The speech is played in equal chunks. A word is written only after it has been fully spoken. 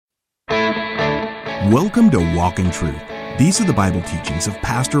Welcome to Walk in Truth. These are the Bible teachings of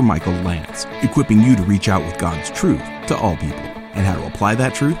Pastor Michael Lance, equipping you to reach out with God's truth to all people and how to apply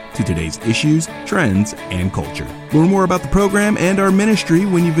that truth to today's issues, trends, and culture. Learn more about the program and our ministry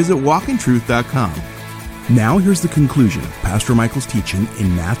when you visit walkintruth.com. Now here's the conclusion of Pastor Michael's teaching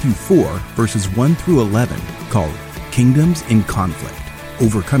in Matthew 4, verses 1 through 11, called Kingdoms in Conflict,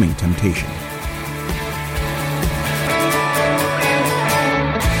 Overcoming Temptation.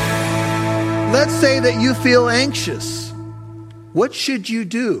 Let's say that you feel anxious. What should you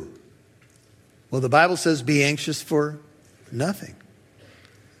do? Well, the Bible says be anxious for nothing.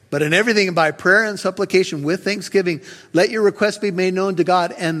 But in everything by prayer and supplication with thanksgiving, let your requests be made known to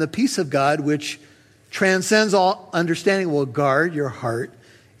God, and the peace of God, which transcends all understanding, will guard your heart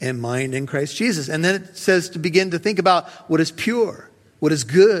and mind in Christ Jesus. And then it says to begin to think about what is pure, what is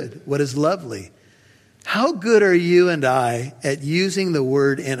good, what is lovely. How good are you and I at using the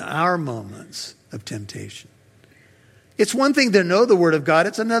word in our moments of temptation? It's one thing to know the word of God.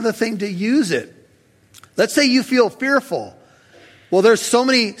 It's another thing to use it. Let's say you feel fearful. Well, there's so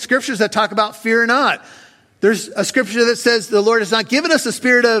many scriptures that talk about fear not. There's a scripture that says the Lord has not given us a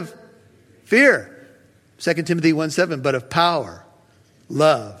spirit of fear. 2 Timothy 1:7, but of power,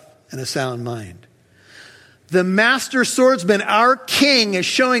 love, and a sound mind. The master swordsman, our King, is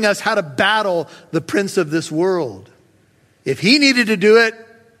showing us how to battle the prince of this world. If he needed to do it,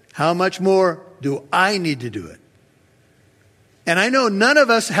 how much more do I need to do it? And I know none of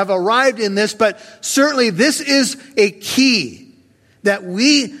us have arrived in this, but certainly this is a key, that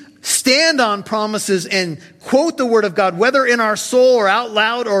we stand on promises and quote the word of God, whether in our soul or out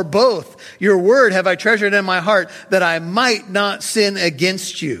loud or both. Your word have I treasured in my heart, that I might not sin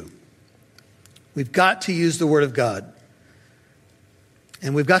against you. We've got to use the word of God.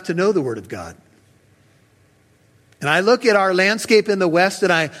 And we've got to know the word of God. And I look at our landscape in the West,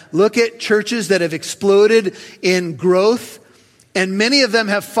 and I look at churches that have exploded in growth. And many of them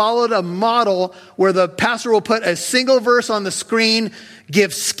have followed a model where the pastor will put a single verse on the screen,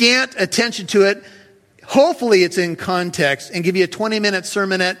 give scant attention to it. Hopefully it's in context, and give you a 20-minute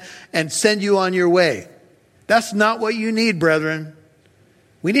sermonette and send you on your way. That's not what you need, brethren.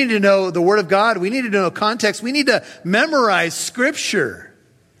 We need to know the word of God. We need to know context. We need to memorize scripture.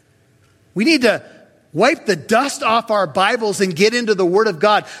 We need to wipe the dust off our Bibles and get into the word of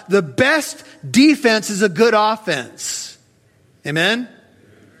God. The best defense is a good offense. Amen?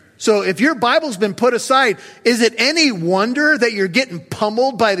 So if your Bible's been put aside, is it any wonder that you're getting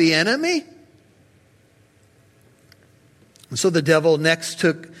pummeled by the enemy? And so the devil next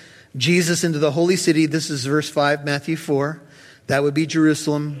took Jesus into the holy city. This is verse 5, Matthew 4. That would be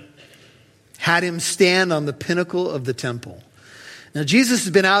Jerusalem. Had him stand on the pinnacle of the temple. Now, Jesus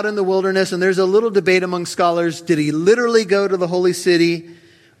has been out in the wilderness, and there's a little debate among scholars. Did he literally go to the holy city,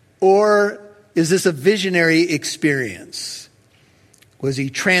 or is this a visionary experience? Was he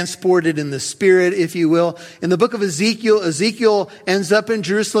transported in the spirit, if you will? In the book of Ezekiel, Ezekiel ends up in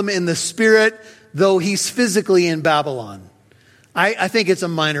Jerusalem in the spirit, though he's physically in Babylon. I think it's a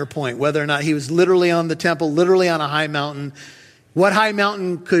minor point, whether or not he was literally on the temple, literally on a high mountain. What high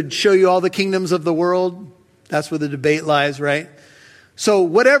mountain could show you all the kingdoms of the world? That's where the debate lies, right? So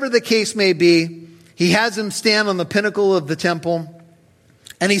whatever the case may be, he has him stand on the pinnacle of the temple.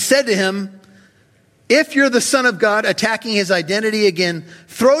 And he said to him, if you're the Son of God, attacking his identity again,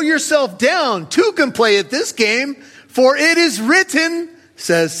 throw yourself down. Two can play at this game, for it is written,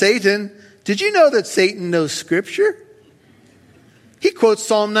 says Satan. Did you know that Satan knows scripture? He quotes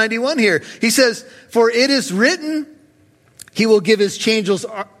Psalm 91 here. He says, for it is written, he will give his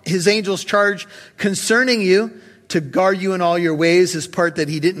angels charge concerning you to guard you in all your ways, his part that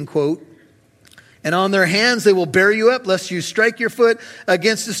he didn't quote. And on their hands they will bear you up, lest you strike your foot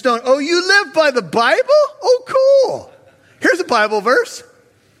against a stone. Oh, you live by the Bible? Oh, cool. Here's a Bible verse.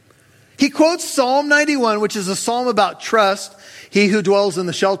 He quotes Psalm 91, which is a psalm about trust. He who dwells in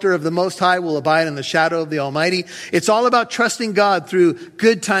the shelter of the Most High will abide in the shadow of the Almighty. It's all about trusting God through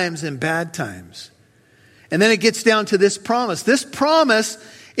good times and bad times. And then it gets down to this promise. This promise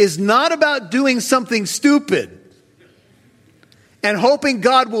is not about doing something stupid and hoping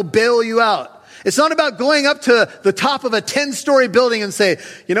God will bail you out. It's not about going up to the top of a 10-story building and say,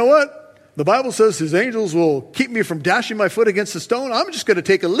 you know what? The Bible says his angels will keep me from dashing my foot against a stone. I'm just going to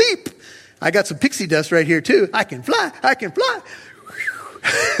take a leap. I got some pixie dust right here too. I can fly. I can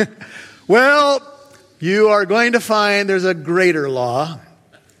fly. Well, you are going to find there's a greater law.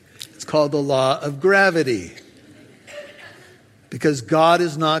 It's called the law of gravity. Because God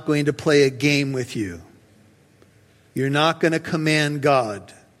is not going to play a game with you. You're not going to command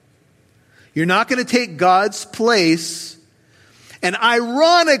God. You're not going to take God's place And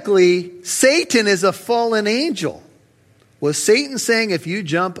ironically, Satan is a fallen angel. Was Satan saying, if you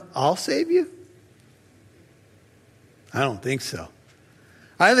jump, I'll save you? I don't think so.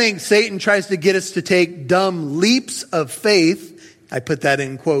 I think Satan tries to get us to take dumb leaps of faith. I put that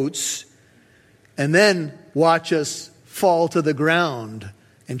in quotes. And then watch us fall to the ground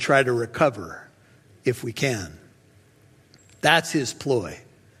and try to recover if we can. That's his ploy.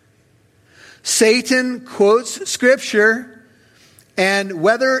 Satan quotes Scripture, and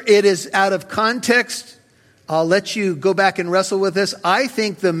whether it is out of context, I'll let you go back and wrestle with this. I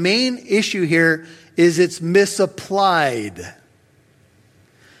think the main issue here is it's misapplied.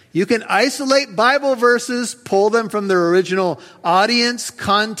 You can isolate Bible verses, pull them from their original audience,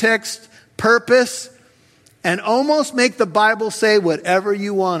 context, purpose, and almost make the Bible say whatever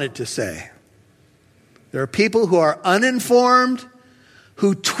you want it to say. There are people who are uninformed,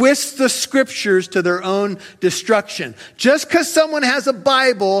 who twist the Scriptures to their own destruction. Just because someone has a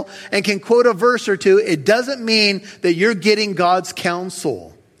Bible and can quote a verse or two, it doesn't mean that you're getting God's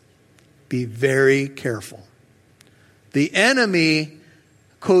counsel. Be very careful. The enemy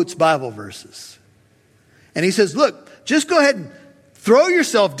quotes Bible verses. And he says, look, just go ahead and throw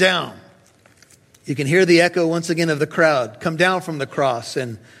yourself down. You can hear the echo once again of the crowd. Come down from the cross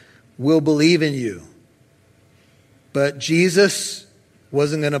and we'll believe in you. But Jesus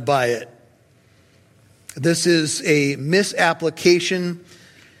wasn't going to buy it. This is a misapplication,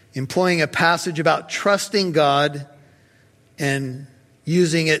 employing a passage about trusting God and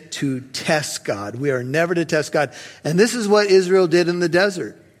using it to test God. We are never to test God. And this is what Israel did in the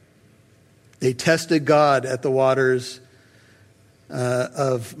desert. They tested God at the waters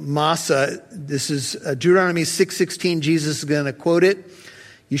of Massa. This is Deuteronomy 6:16. Jesus is going to quote it.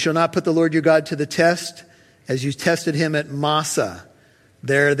 You shall not put the Lord your God to the test as you tested him at Massa.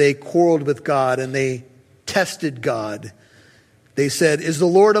 There they quarreled with God and they tested God. They said, is the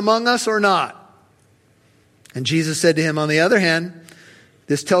Lord among us or not? And Jesus said to him, on the other hand,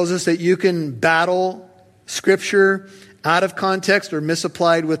 this tells us that you can battle Scripture out of context or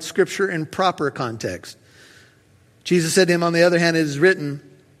misapplied with Scripture in proper context. Jesus said to him, on the other hand, it is written,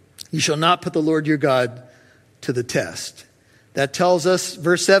 you shall not put the Lord your God to the test. That tells us,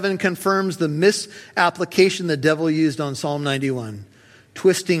 verse 7 confirms the misapplication the devil used on Psalm 91.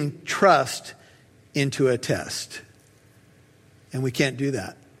 Twisting trust into a test. And we can't do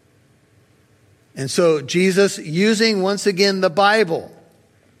that. And so Jesus, using once again the Bible,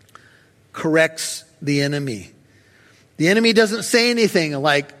 corrects the enemy. The enemy doesn't say anything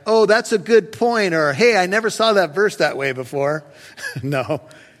like, oh, that's a good point, or hey, I never saw that verse that way before. No.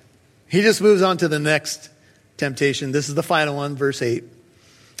 He just moves on to the next temptation. This is the final one, verse 8.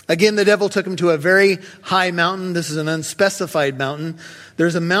 Again, the devil took him to a very high mountain. This is an unspecified mountain.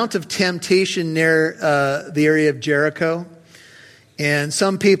 There's a mount of temptation near the area of Jericho. And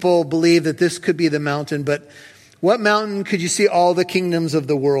some people believe that this could be the mountain. But what mountain could you see all the kingdoms of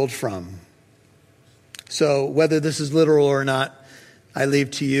the world from? So whether this is literal or not, I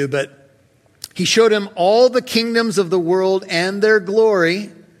leave to you. But he showed him all the kingdoms of the world and their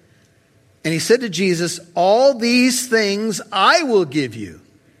glory. And he said to Jesus, all these things I will give you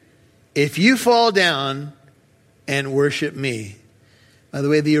if you fall down and worship me. By the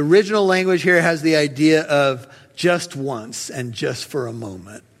way, the original language here has the idea of just once and just for a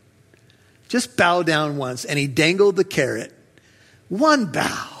moment. Just bow down once. And he dangled the carrot. One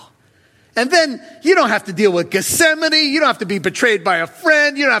bow. And then you don't have to deal with Gethsemane. You don't have to be betrayed by a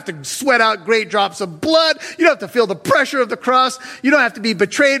friend. You don't have to sweat out great drops of blood. You don't have to feel the pressure of the cross. You don't have to be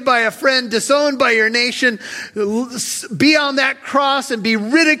betrayed by a friend, disowned by your nation. Be on that cross and be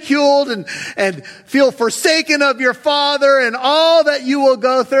ridiculed and feel forsaken of your Father and all that you will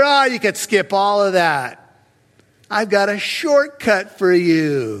go through. You could skip all of that. I've got a shortcut for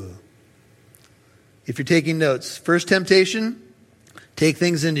you. If you're taking notes, first temptation, take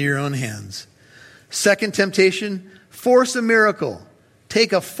things into your own hands. Second temptation, force a miracle.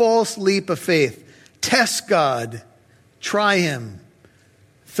 Take a false leap of faith. Test God. Try him.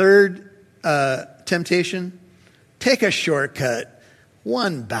 Third temptation, take a shortcut.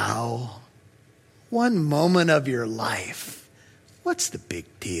 One bow. One moment of your life. What's the big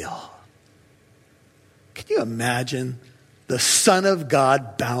deal? Can you imagine the Son of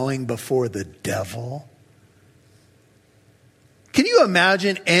God bowing before the devil? Can you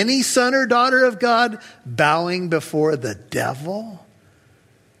imagine any son or daughter of God bowing before the devil?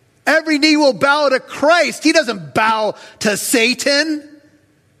 Every knee will bow to Christ. He doesn't bow to Satan.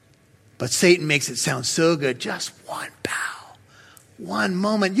 But Satan makes it sound so good. Just one bow. one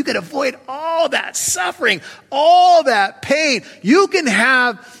moment. You could avoid all that suffering, all that pain. You can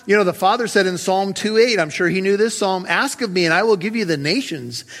have, the Father said in Psalm 2:8, I'm sure he knew this psalm, ask of me and I will give you the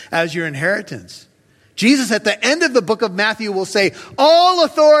nations as your inheritance. Jesus at the end of the book of Matthew will say, all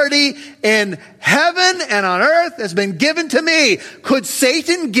authority in heaven and on earth has been given to me. Could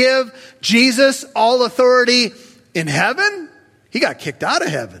Satan give Jesus all authority in heaven? He got kicked out of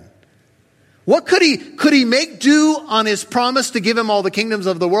heaven. What could he make do on his promise to give him all the kingdoms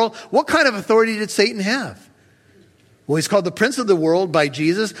of the world? What kind of authority did Satan have? Well, he's called the prince of the world by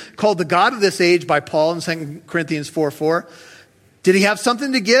Jesus, called the God of this age by Paul in 2 Corinthians 4:4. Did he have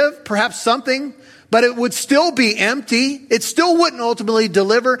something to give? Perhaps something, but it would still be empty. It still wouldn't ultimately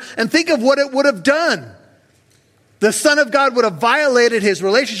deliver. And think of what it would have done. The Son of God would have violated his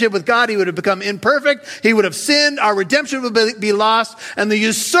relationship with God. He would have become imperfect. He would have sinned. Our redemption would be lost. And the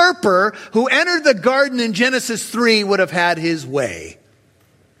usurper who entered the garden in Genesis 3 would have had his way.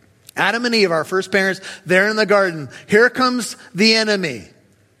 Adam and Eve, our first parents, they're in the garden. Here comes the enemy.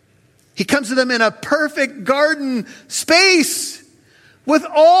 He comes to them in a perfect garden space with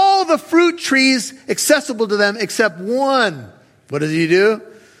all the fruit trees accessible to them except one. What does he do?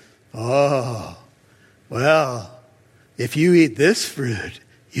 Oh, well, if you eat this fruit,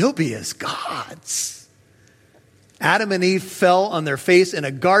 you'll be as gods. Adam and Eve fell on their face in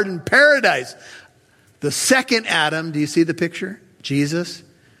a garden paradise. The second Adam, do you see the picture? Jesus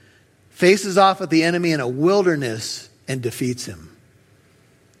faces off with the enemy in a wilderness and defeats him.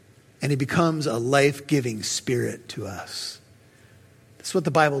 And he becomes a life-giving spirit to us. That's what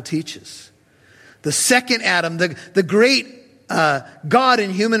the Bible teaches. The second Adam, the great God in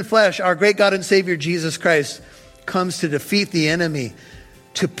human flesh, our great God and Savior Jesus Christ, comes to defeat the enemy,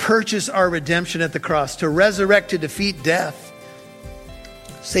 to purchase our redemption at the cross, to resurrect, to defeat death.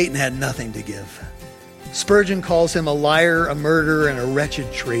 Satan had nothing to give. Spurgeon calls him a liar, a murderer, and a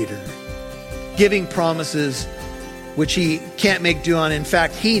wretched traitor, giving promises which he can't make do on. In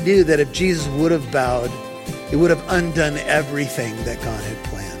fact, he knew that if Jesus would have bowed, it would have undone everything that God had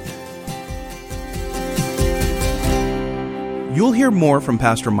planned. You'll hear more from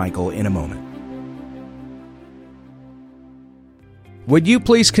Pastor Michael in a moment. Would you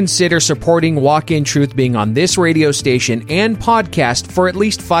please consider supporting Walk in Truth being on this radio station and podcast for at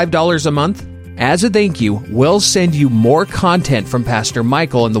least $5 a month? As a thank you, we'll send you more content from Pastor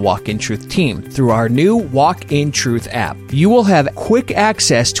Michael and the Walk in Truth team through our new Walk in Truth app. You will have quick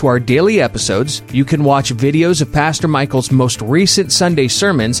access to our daily episodes. You can watch videos of Pastor Michael's most recent Sunday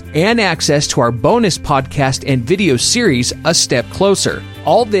sermons and access to our bonus podcast and video series, A Step Closer.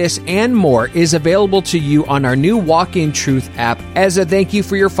 All this and more is available to you on our new Walk in Truth app as a thank you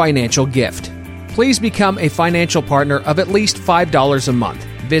for your financial gift. Please become a financial partner of at least $5 a month.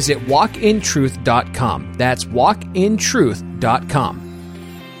 Visit walkintruth.com. That's walkintruth.com.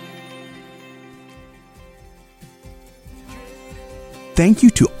 Thank you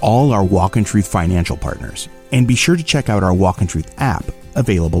to all our Walk in Truth financial partners, and be sure to check out our Walk in Truth app,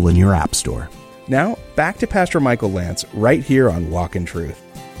 available in your app store. Now, back to Pastor Michael Lance, right here on Walk in Truth.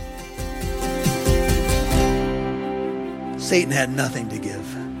 Satan had nothing to give.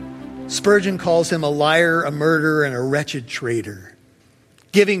 Spurgeon calls him a liar, a murderer, and a wretched traitor,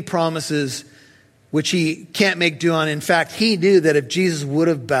 giving promises which he can't make do on. In fact, he knew that if Jesus would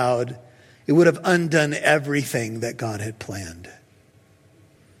have bowed, it would have undone everything that God had planned.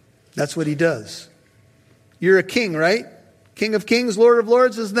 That's what he does. You're a king, right? King of kings, Lord of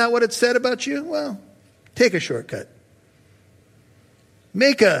lords. Isn't that what it said about you? Well, take a shortcut.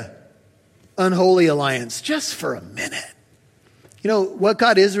 Make a unholy alliance just for a minute. You know, what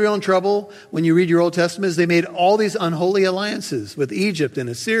got Israel in trouble when you read your Old Testament is they made all these unholy alliances with Egypt and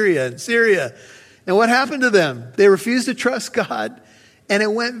Assyria and Syria. And what happened to them? They refused to trust God, and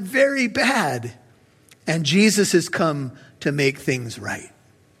it went very bad. And Jesus has come to make things right,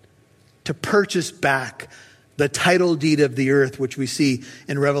 to purchase back the title deed of the earth, which we see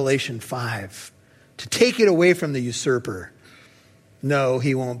in Revelation 5, to take it away from the usurper. No,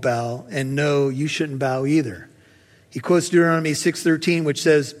 he won't bow, and no, you shouldn't bow either. He quotes Deuteronomy 6:13, which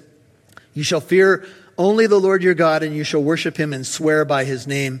says, "You shall fear only the Lord your God, and you shall worship him and swear by his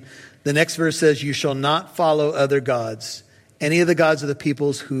name." The next verse says, "You shall not follow other gods, any of the gods of the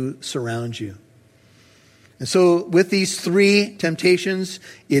peoples who surround you." And so with these three temptations,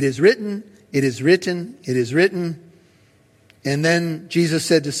 it is written, it is written, it is written. And then Jesus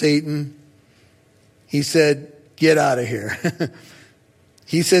said to Satan, he said, "Get out of here."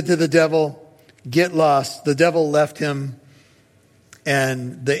 He said to the devil, "Get lost." The devil left him,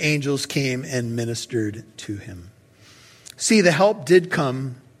 and the angels came and ministered to him. See, the help did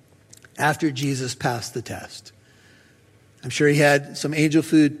come after Jesus passed the test. I'm sure he had some angel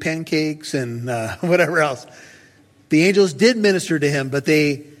food pancakes and whatever else. The angels did minister to him, but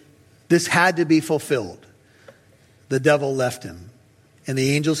this had to be fulfilled. The devil left him. And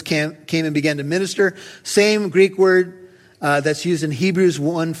the angels came and began to minister. Same Greek word that's used in Hebrews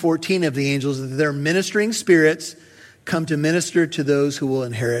 1:14 of the angels. They're ministering spirits come to minister to those who will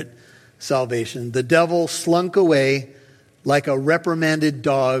inherit salvation. The devil slunk away like a reprimanded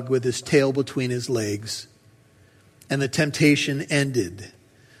dog with his tail between his legs. And the temptation ended.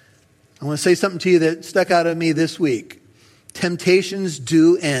 I want to say something to you that stuck out of me this week. Temptations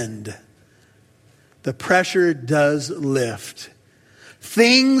do end. The pressure does lift.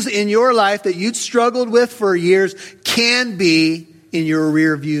 Things in your life that you'd struggled with for years can be in your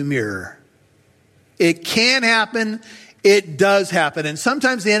rear view mirror. It can happen. It does happen. And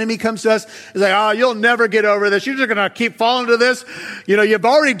sometimes the enemy comes to us and is like, oh, you'll never get over this. You're just going to keep falling to this. You know, you've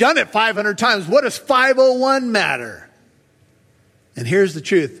already done it 500 times. What does 501 matter? And here's the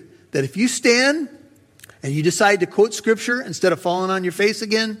truth, that if you stand and you decide to quote scripture instead of falling on your face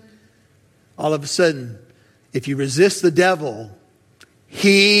again, all of a sudden, if you resist the devil,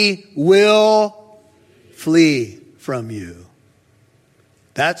 he will flee from you.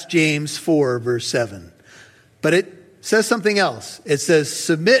 That's James 4, verse 7. But it says something else. It says,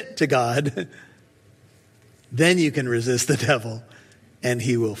 submit to God, then you can resist the devil, and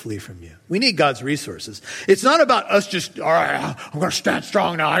he will flee from you. We need God's resources. It's not about us just, all right, I'm going to stand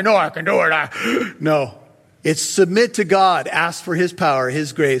strong now. I know I can do it. No. It's submit to God, ask for his power,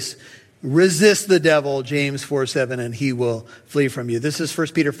 his grace, resist the devil, James 4:7, and he will flee from you. This is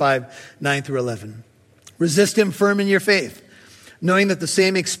 1 Peter 5:9 through 11. Resist him firm in your faith, knowing that the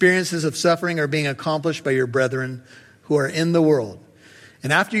same experiences of suffering are being accomplished by your brethren who are in the world.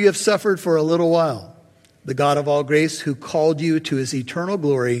 And after you have suffered for a little while, the God of all grace, who called you to his eternal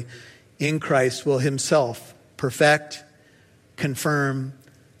glory in Christ, will himself perfect, confirm,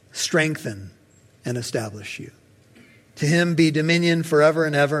 strengthen, and establish you. To him be dominion forever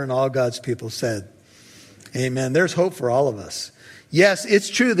and ever, and all God's people said, amen. There's hope for all of us. Yes, it's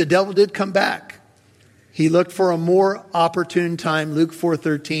true, the devil did come back. He looked for a more opportune time, Luke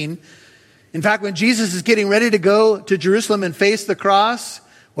 4:13. In fact, when Jesus is getting ready to go to Jerusalem and face the cross,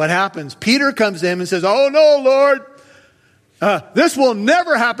 what happens? Peter comes to him and says, oh no, Lord, this will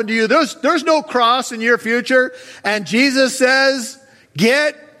never happen to you. There's no cross in your future. And Jesus says,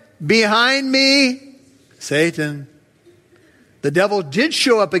 get behind me, Satan. The devil did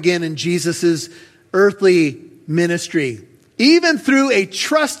show up again in Jesus' earthly ministry, even through a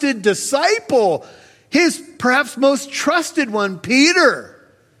trusted disciple, his perhaps most trusted one, Peter.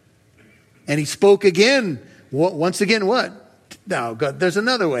 And he spoke again. Once again, what? No, God, there's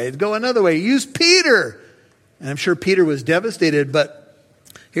another way. Go another way. Use Peter. And I'm sure Peter was devastated, but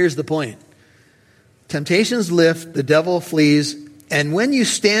here's the point. Temptations lift, the devil flees, and when you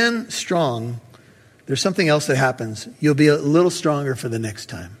stand strong, there's something else that happens. You'll be a little stronger for the next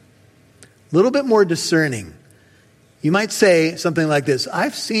time. A little bit more discerning. You might say something like this,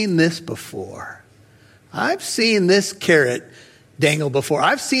 I've seen this before. I've seen this carrot dangle before.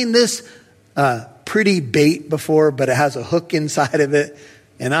 I've seen this pretty bait before, but it has a hook inside of it,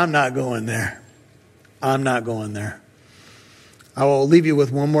 and I'm not going there. I'm not going there. I will leave you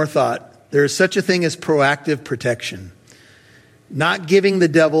with one more thought. There is such a thing as proactive protection. Not giving the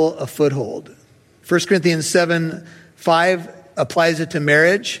devil a foothold. 1 Corinthians 7:5 applies it to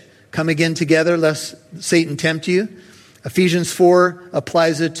marriage. Come again together, lest Satan tempt you. Ephesians 4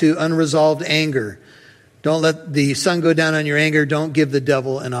 applies it to unresolved anger. Don't let the sun go down on your anger. Don't give the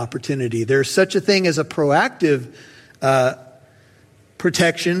devil an opportunity. There's such a thing as a proactive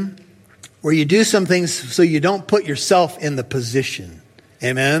protection where you do some things so you don't put yourself in the position.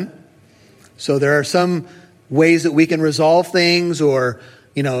 Amen? So there are some ways that we can resolve things, or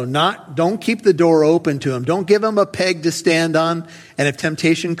don't keep the door open to him. Don't give him a peg to stand on. And if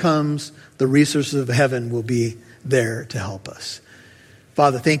temptation comes, the resources of heaven will be there to help us.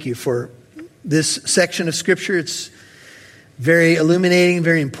 Father, thank you for this section of Scripture. It's very illuminating,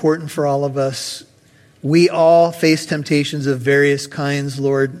 very important for all of us. We all face temptations of various kinds,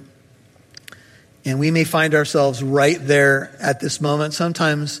 Lord. And we may find ourselves right there at this moment.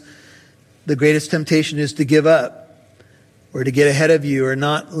 Sometimes the greatest temptation is to give up, or to get ahead of you, or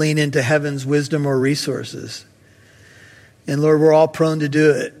not lean into heaven's wisdom or resources. And Lord, we're all prone to do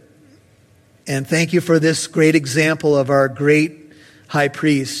it. And thank you for this great example of our great high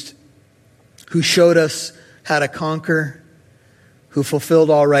priest who showed us how to conquer, who fulfilled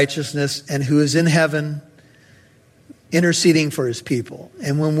all righteousness, and who is in heaven interceding for his people.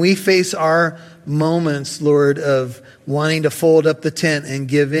 And when we face our moments, Lord, of wanting to fold up the tent and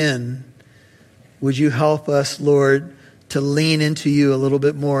give in, would you help us, Lord, to lean into you a little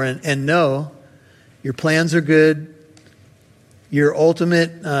bit more and know your plans are good. Your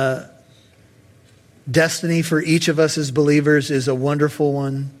ultimate destiny for each of us as believers is a wonderful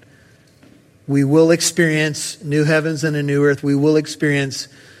one. We will experience new heavens and a new earth. We will experience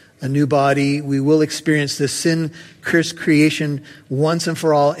a new body. We will experience the sin-cursed creation once and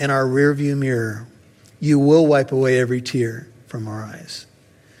for all in our rearview mirror. You will wipe away every tear from our eyes.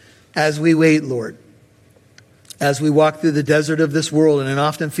 As we wait, Lord, as we walk through the desert of this world, and it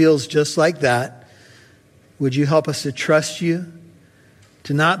often feels just like that, would you help us to trust you,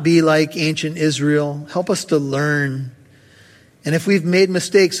 to not be like ancient Israel? Help us to learn. And if we've made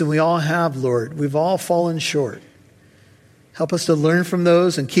mistakes, and we all have, Lord, we've all fallen short, help us to learn from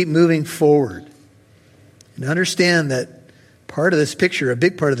those and keep moving forward. And understand that part of this picture, a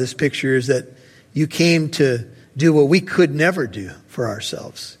big part of this picture, is that you came to do what we could never do for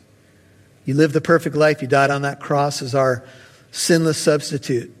ourselves. You lived the perfect life. You died on that cross as our sinless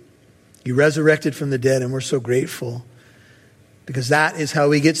substitute. You resurrected from the dead, and we're so grateful because that is how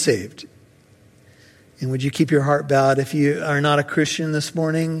we get saved. And would you keep your heart bowed? If you are not a Christian this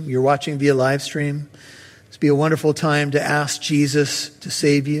morning, you're watching via live stream, this would be a wonderful time to ask Jesus to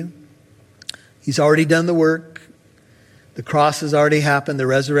save you. He's already done the work. The cross has already happened. The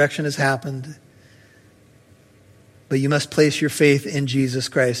resurrection has happened. But you must place your faith in Jesus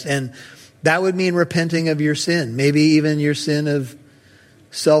Christ. And that would mean repenting of your sin, maybe even your sin of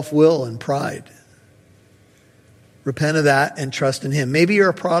self-will and pride. Repent of that and trust in Him. Maybe you're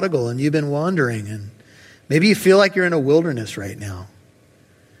a prodigal and you've been wandering, and maybe you feel like you're in a wilderness right now.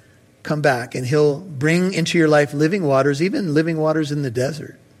 Come back and He'll bring into your life living waters, even living waters in the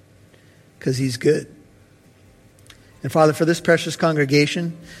desert, because He's good. And Father, for this precious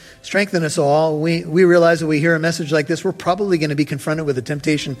congregation, strengthen us all. We realize that we hear a message like this, we're probably going to be confronted with a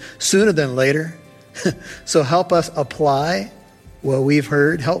temptation sooner than later. So help us apply what we've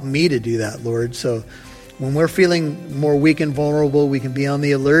heard. Help me to do that, Lord. So when we're feeling more weak and vulnerable, we can be on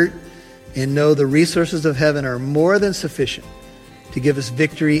the alert and know the resources of heaven are more than sufficient to give us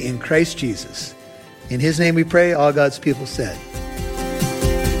victory in Christ Jesus. In His name we pray, all God's people said.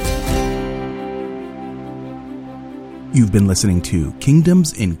 You've been listening to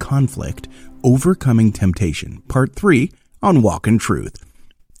Kingdoms in Conflict, Overcoming Temptation, Part 3 on Walk in Truth.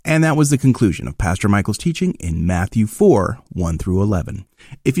 And that was the conclusion of Pastor Michael's teaching in Matthew 4, 1 through 11.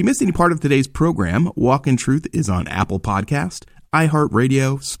 If you missed any part of today's program, Walk in Truth is on Apple Podcast,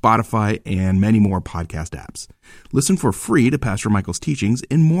 iHeartRadio, Spotify, and many more podcast apps. Listen for free to Pastor Michael's teachings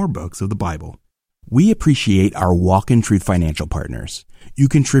in more books of the Bible. We appreciate our Walk in Truth financial partners. You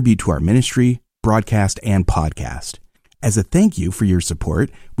contribute to our ministry, broadcast, and podcast. As a thank you for your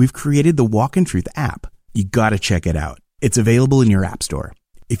support, we've created the Walk in Truth app. You gotta check it out. It's available in your app store.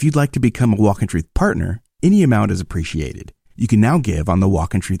 If you'd like to become a Walk in Truth partner, any amount is appreciated. You can now give on the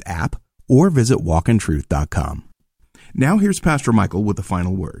Walk in Truth app or visit walkintruth.com. Now here's Pastor Michael with the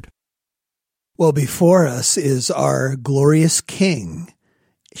final word. Well, before us is our glorious King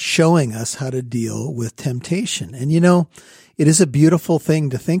showing us how to deal with temptation. And it is a beautiful thing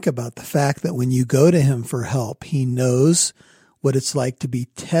to think about the fact that when you go to Him for help, He knows what it's like to be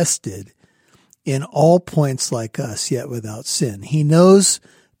tested in all points like us, yet without sin. He knows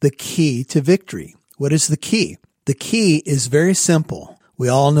the key to victory. What is the key? The key is very simple. We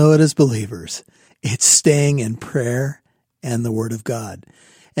all know it as believers. It's staying in prayer and the Word of God,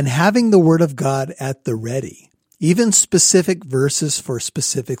 and having the Word of God at the ready, even specific verses for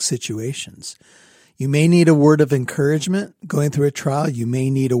specific situations. You may need a word of encouragement going through a trial. You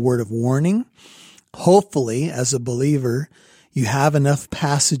may need a word of warning. Hopefully, as a believer, you have enough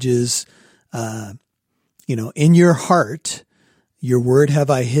passages, in your heart. Your word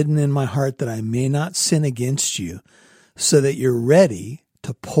have I hidden in my heart that I may not sin against you, so that you're ready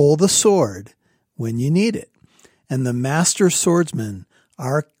to pull the sword when you need it. And the master swordsman,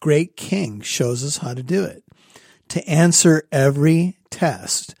 our great King, shows us how to do it. To answer every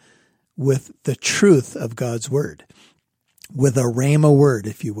test with the truth of God's word, with a rhema word,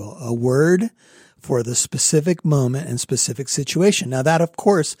 if you will, a word for the specific moment and specific situation. Now that, of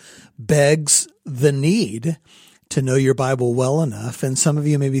course, begs the need to know your Bible well enough. And some of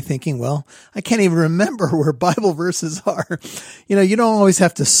you may be thinking, well, I can't even remember where Bible verses are. You don't always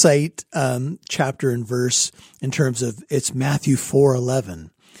have to cite chapter and verse in terms of it's Matthew 4:11,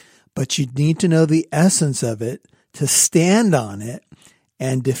 but you need to know the essence of it to stand on it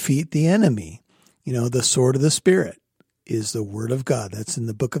and defeat the enemy. The sword of the Spirit is the Word of God. That's in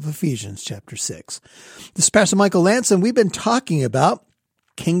the book of Ephesians, chapter 6. This is Pastor Michael Lance, and we've been talking about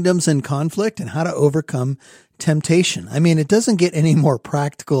kingdoms in conflict and how to overcome temptation. I mean, it doesn't get any more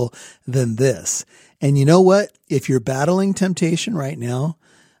practical than this. And you know what? If you're battling temptation right now,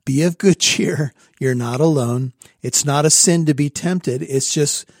 be of good cheer. You're not alone. It's not a sin to be tempted. It's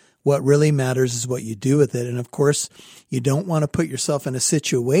just what really matters is what you do with it. And of course, you don't want to put yourself in a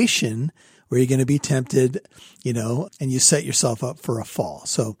situation where you're going to be tempted, and you set yourself up for a fall.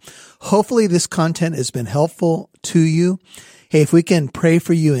 So hopefully this content has been helpful to you. Hey, if we can pray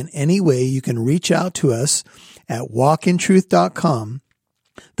for you in any way, you can reach out to us at walkintruth.com.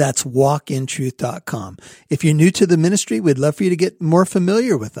 That's walkintruth.com. If you're new to the ministry, we'd love for you to get more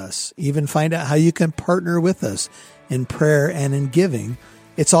familiar with us, even find out how you can partner with us in prayer and in giving.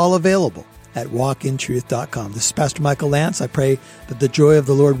 It's all available at walkintruth.com. This is Pastor Michael Lance. I pray that the joy of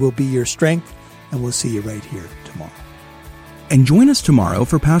the Lord will be your strength, and we'll see you right here tomorrow. And join us tomorrow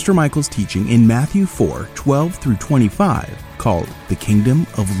for Pastor Michael's teaching in Matthew 4:12 through 25, called The Kingdom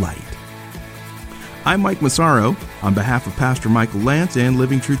of Light. I'm Mike Massaro. On behalf of Pastor Michael Lance and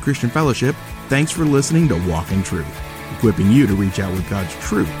Living Truth Christian Fellowship, thanks for listening to Walk in Truth, equipping you to reach out with God's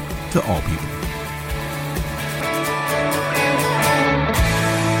truth to all people.